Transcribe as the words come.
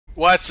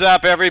What's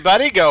up,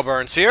 everybody?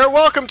 GeauxBurns here.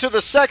 Welcome to the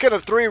second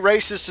of 3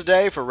 races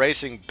today for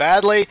Racing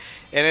Badly,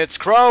 and it's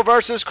Crow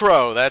versus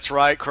Crow. That's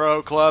right,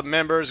 Crow Club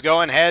members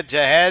going head to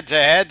head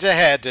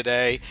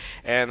today,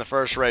 and the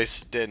first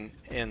race didn't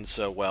end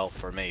so well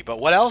for me. But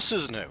what else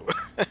is new?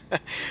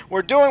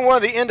 We're doing one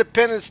of the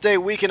Independence Day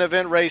weekend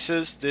event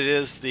races. That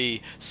is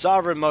the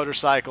Sovereign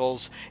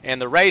Motorcycles,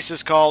 and the race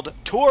is called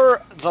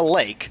Tour the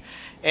Lake.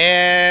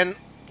 And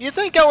you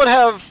think I would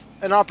have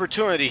an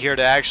opportunity here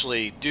to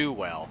actually do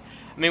well.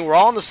 I mean, we're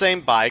all on the same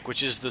bike,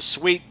 which is the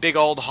sweet big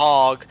old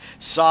hog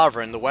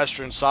Sovereign, the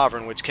Western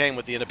Sovereign, which came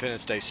with the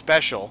Independence Day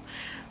special.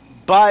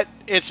 But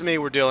it's me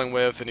we're dealing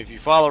with, and if you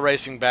follow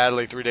Racing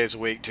Badly 3 days a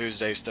week,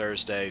 Tuesdays,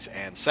 Thursdays,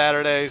 and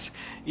Saturdays,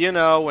 you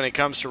know when it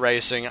comes to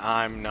racing,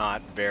 I'm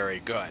not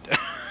very good.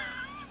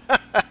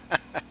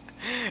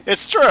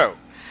 It's true.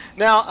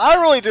 Now,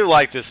 I really do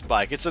like this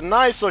bike. It's a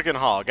nice looking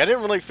hog. I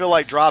didn't really feel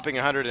like dropping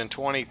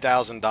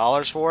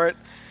 $120,000 for it.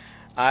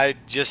 I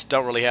just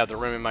don't really have the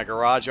room in my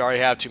garage. I already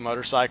have 2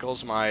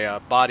 motorcycles, my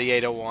Body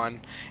 801,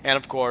 and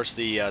of course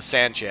the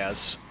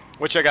Sanchez,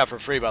 which I got for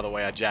free, by the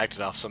way. I jacked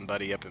it off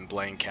somebody up in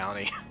Blaine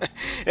County.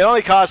 It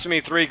only cost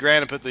me $3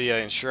 grand to put the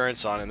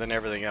insurance on and then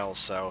everything else.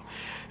 So,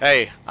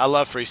 hey, I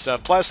love free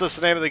stuff. Plus, that's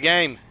the name of the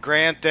game,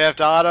 Grand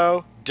Theft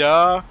Auto.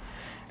 Duh.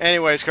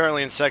 Anyways,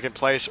 currently in second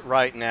place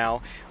right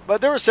now. But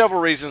there were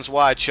several reasons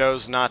why I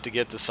chose not to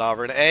get the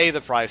Sovereign. A,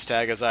 the price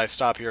tag, as I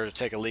stop here to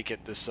take a leak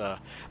at this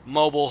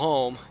mobile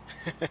home.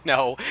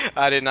 No,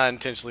 I did not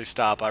intentionally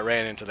stop. I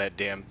ran into that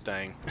damn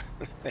thing.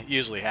 That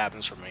usually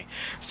happens for me.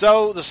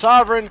 So, the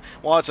Sovereign,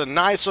 while it's a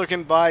nice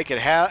looking bike, it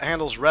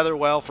handles rather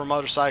well for a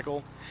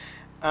motorcycle.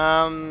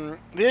 The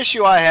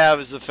issue I have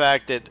is the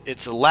fact that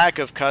it's a lack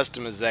of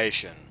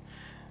customization.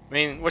 I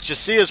mean, what you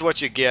see is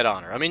what you get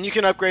on her. I mean, you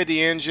can upgrade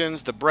the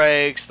engines, the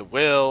brakes, the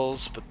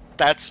wheels, but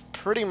that's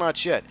pretty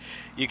much it.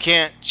 You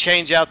can't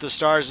change out the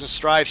stars and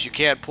stripes. You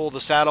can't pull the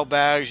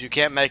saddlebags. You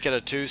can't make it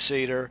a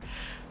 2-seater.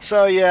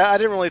 So, yeah, I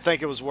didn't really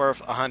think it was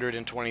worth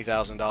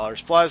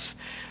 $120,000. Plus,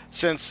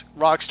 since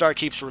Rockstar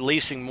keeps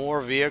releasing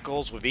more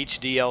vehicles with each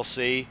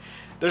DLC,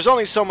 there's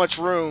only so much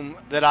room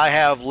that I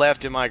have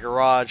left in my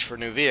garage for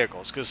new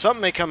vehicles. Because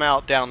something may come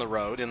out down the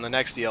road in the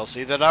next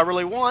DLC that I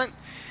really want,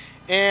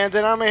 and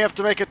then I may have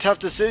to make a tough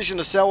decision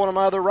to sell one of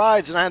my other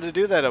rides, and I had to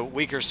do that a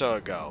week or so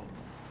ago.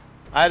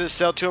 I had to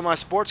sell 2 of my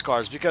sports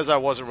cars because I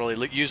wasn't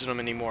really using them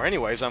anymore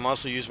anyways. I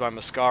mostly used my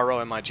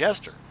Mascaro and my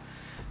Jester.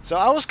 So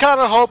I was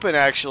kind of hoping,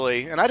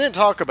 actually, and I didn't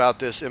talk about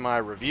this in my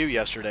review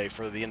yesterday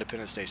for the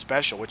Independence Day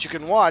special, which you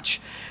can watch.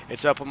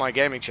 It's up on my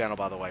gaming channel,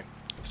 by the way.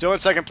 Still in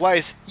second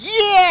place.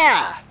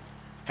 Yeah!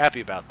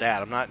 Happy about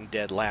that. I'm not in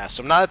dead last.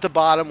 I'm not at the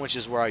bottom, which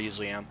is where I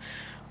usually am.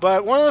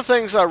 But one of the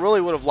things I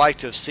really would have liked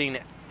to have seen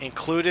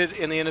included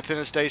in the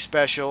Independence Day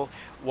special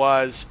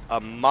was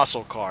a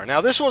muscle car. Now,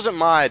 this wasn't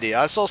my idea.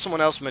 I saw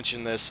someone else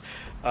mention this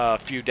a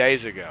few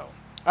days ago.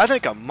 I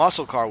think a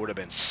muscle car would have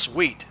been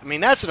sweet. I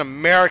mean, that's an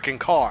American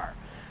car.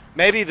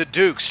 Maybe the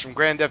Dukes from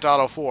Grand Theft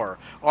Auto 4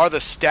 or the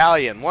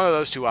Stallion. One of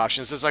those 2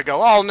 options. As I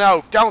go, oh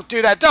no, don't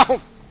do that,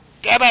 don't!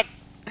 Damn it!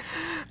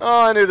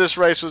 Oh, I knew this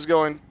race was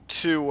going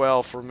too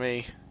well for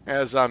me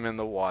as I'm in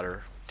the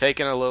water,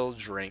 taking a little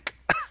drink.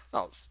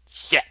 Oh,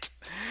 shit.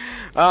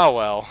 Oh,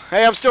 well.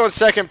 Hey, I'm still in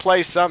second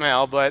place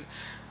somehow, but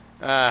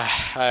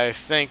I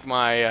think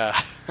my...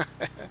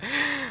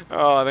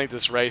 oh, I think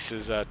this race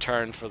is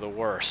turned for the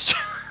worst.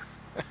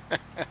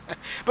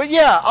 But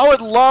yeah, I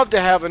would love to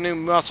have a new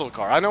muscle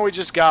car. I know we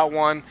just got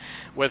one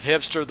with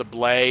Hipster the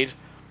Blade,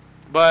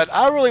 but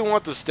I really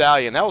want the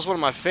Stallion. That was one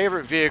of my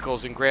favorite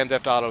vehicles in Grand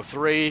Theft Auto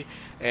 3,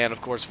 and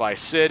of course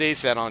Vice City,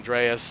 San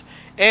Andreas,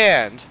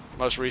 and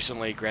most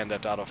recently Grand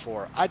Theft Auto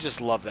 4. I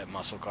just love that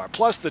muscle car.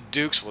 Plus the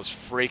Dukes was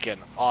freaking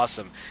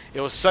awesome.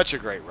 It was such a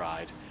great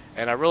ride,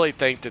 and I really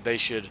think that they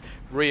should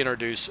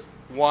reintroduce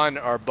one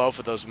or both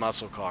of those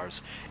muscle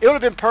cars. It would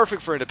have been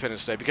perfect for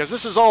Independence Day because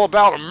this is all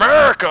about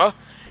America.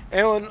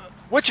 And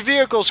which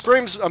vehicle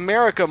screams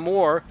America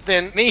more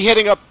than me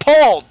hitting a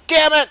pole?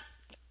 Damn it!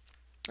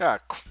 Ah,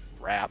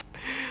 crap.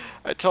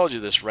 I told you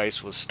this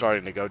race was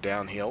starting to go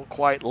downhill,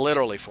 quite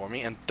literally for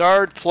me. In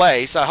third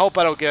place, I hope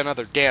I don't get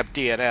another damn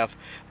DNF.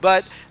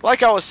 But,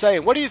 like I was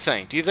saying, what do you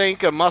think? Do you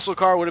think a muscle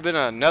car would have been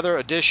another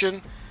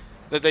addition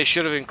that they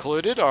should have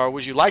included, or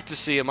would you like to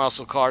see a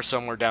muscle car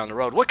somewhere down the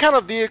road? What kind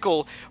of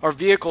vehicle or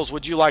vehicles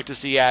would you like to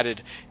see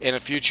added in a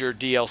future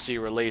DLC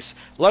release?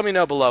 Let me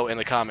know below in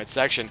the comment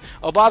section.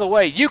 Oh, by the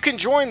way, you can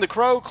join the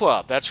Crow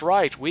Club. That's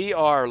right. We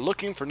are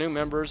looking for new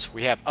members.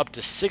 We have up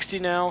to 60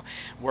 now.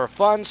 We're a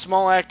fun,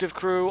 small, active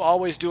crew,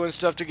 always doing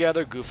stuff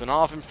together, goofing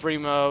off in free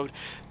mode,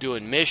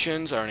 doing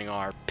missions, earning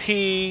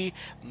RP,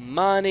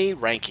 money,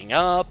 ranking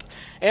up,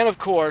 and of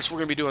course, we're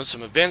going to be doing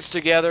some events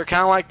together,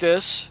 kind of like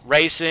this,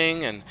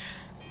 racing and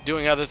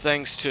doing other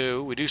things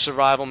too. We do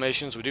survival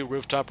missions, we do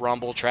rooftop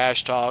rumble,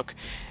 trash talk,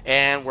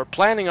 and we're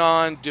planning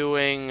on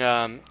doing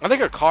I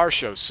think a car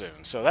show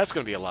soon, so that's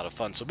going to be a lot of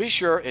fun. So be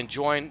sure and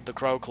join the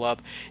Crow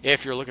Club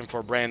if you're looking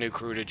for a brand new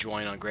crew to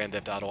join on Grand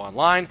Theft Auto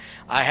Online.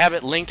 I have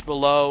it linked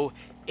below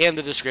in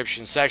the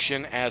description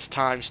section as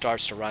time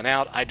starts to run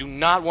out. I do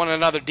not want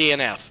another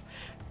DNF.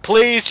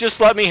 Please just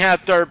let me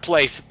have third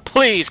place.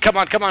 Please, come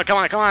on, come on, come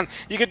on, come on.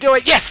 You can do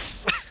it.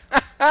 Yes!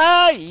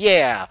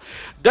 Yeah.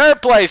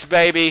 Third place,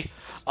 baby.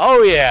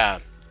 Oh, yeah.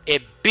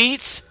 It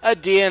beats a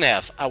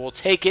DNF. I will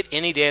take it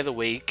any day of the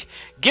week.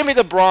 Give me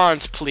the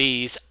bronze,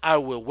 please. I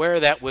will wear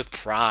that with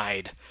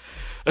pride.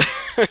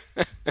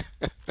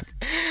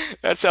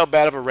 That's how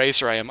bad of a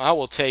racer I am. I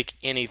will take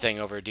anything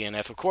over a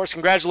DNF. Of course,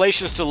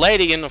 congratulations to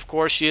Lady, and of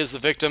course, she is the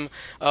victim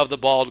of the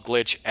bald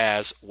glitch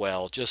as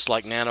well, just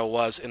like Nano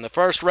was in the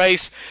first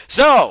race.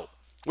 So,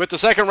 with the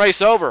second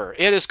race over,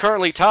 it is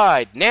currently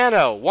tied.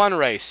 Nano, 1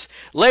 race.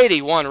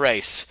 Lady, 1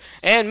 race.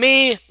 And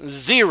me,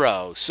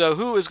 0. So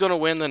who is going to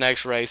win the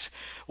next race?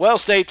 Well,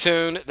 stay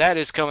tuned. That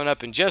is coming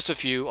up in just a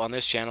few on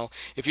this channel.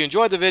 If you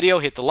enjoyed the video,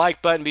 hit the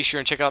like button. Be sure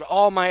and check out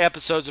all my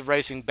episodes of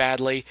Racing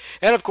Badly.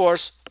 And, of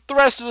course, the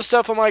rest of the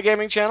stuff on my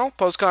gaming channel.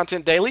 Post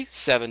content daily,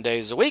 7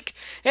 days a week.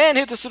 And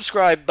hit the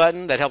subscribe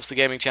button. That helps the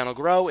gaming channel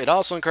grow. It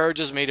also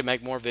encourages me to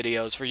make more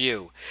videos for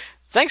you.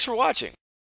 Thanks for watching.